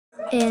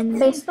In the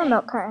face of the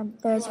milk carton,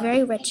 there is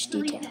very rich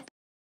detail.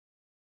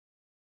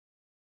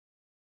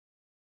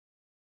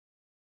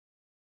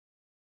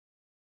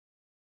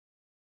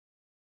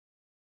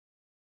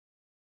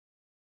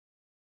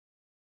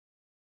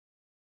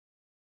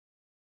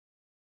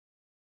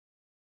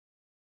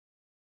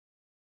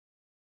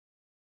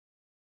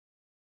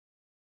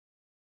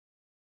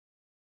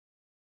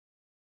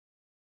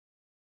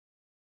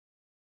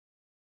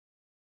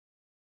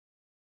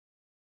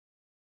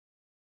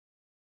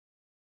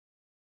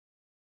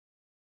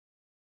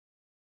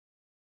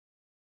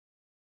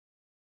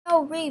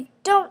 "Oh, Reeve,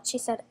 don't!" she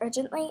said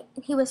urgently,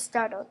 and he was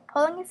startled,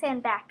 pulling his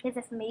hand back as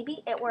if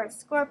maybe it were a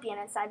scorpion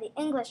inside the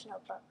English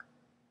notebook.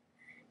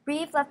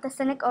 Reeve left the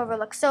Cynic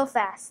Overlook so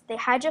fast they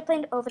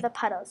hydroplaned over the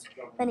puddles.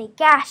 Then he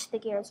gashed the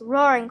gears,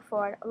 roaring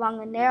forward along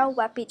the narrow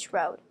wet beach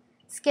road,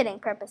 skidding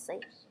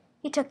purposely.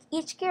 He took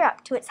each gear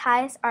up to its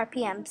highest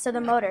RPM so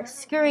the motor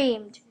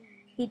screamed.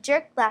 He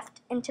jerked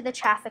left into the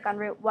traffic on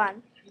Route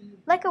 1.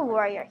 Like a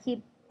warrior,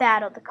 he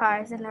battled the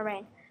cars in the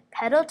rain,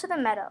 pedal to the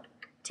metal,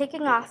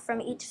 taking off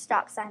from each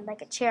stop sign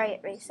like a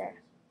chariot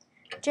racer.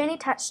 Jenny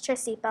touched her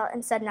seatbelt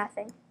and said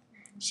nothing.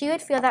 She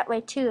would feel that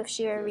way too if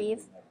she were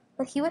Reeve.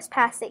 But he was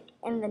passing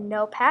in the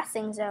no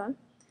passing zone.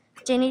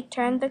 Jenny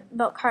turned the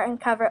milk carton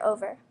cover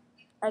over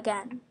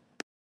again.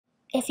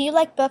 If you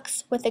like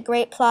books with a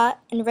great plot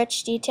and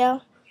rich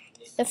detail,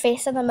 The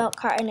Face of the Milk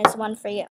Carton is one for you.